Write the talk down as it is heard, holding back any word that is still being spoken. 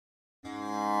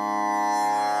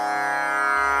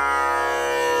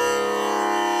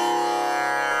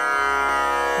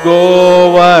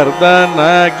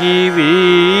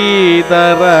gOvardhanagiri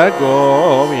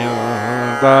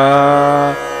gOvinda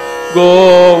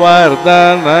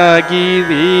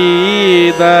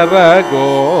gOvardhanagiri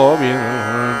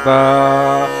gOvinda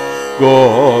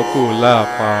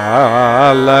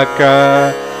gOkulapAlaka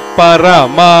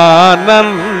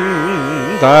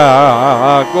paramAnanda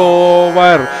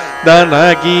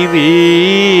gOvardhanagiri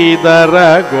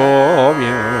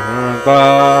gOvinda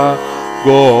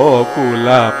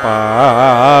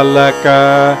gOkulapAlaka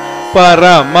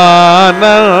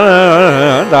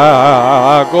paramAnanda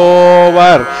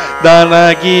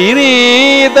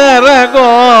gOvardhanagiri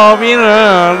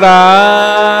gOvinda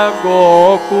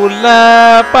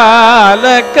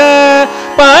gOkulapAlaka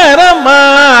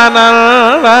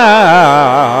paramAnanda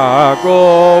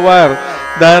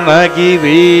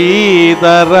gOvardhanagiri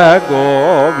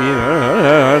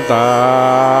gOvinda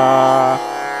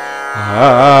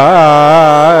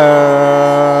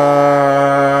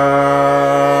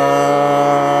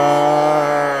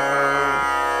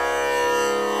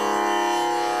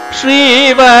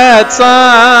shrI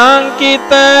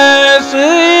vatsAnkita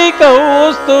shrI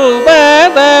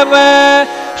kaustubha dhara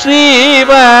shrI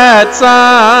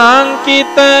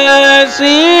vatsAnkita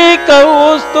shrI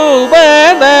kaustubha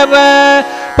dhara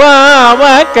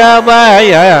pAvaka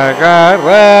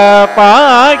bhayahara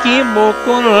pAhi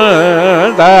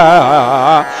mukunda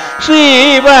shrI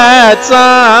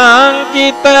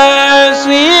vatsAnkita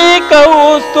shrI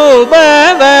kaustubha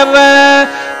dhara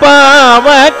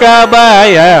pAvaka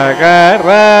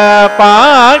bhayahara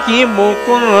pAhi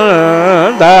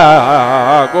mukunda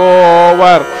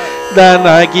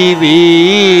gOvardhanagiri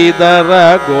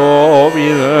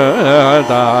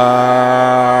gOvinda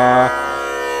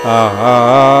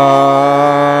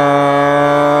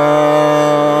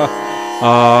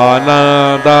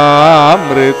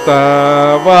AnandAmrta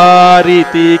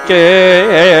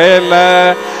vAridhikEla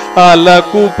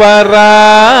alaku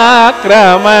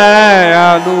parAkrama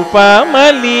anupama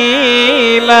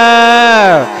lIla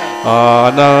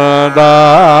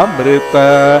AnandAmrta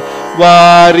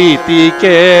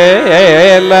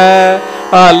vAridhikEla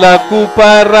alaku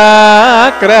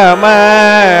parAkrama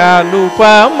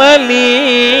anupama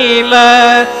lIla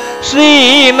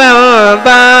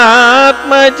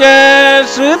nandAtmaja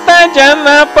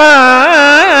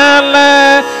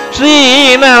shrtajanapAla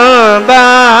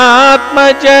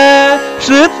nandAtmaja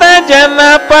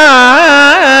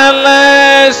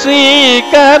shrtajanapAla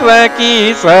shRikara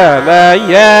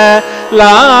kishalaya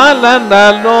lalana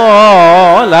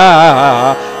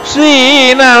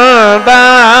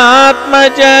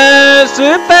nandAtmaja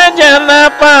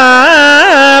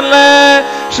shrtajanapAla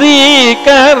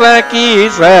shRikara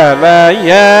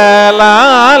kishalaya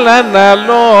lalana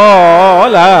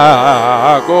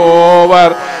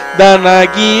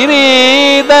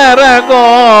gOvardhanagiri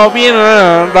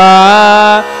gOvinda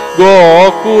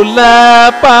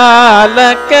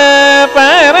gOkulapAlaka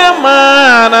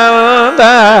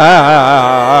paramAnanda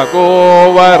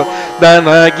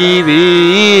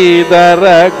gOvardhanagiri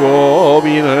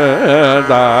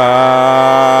gOvinda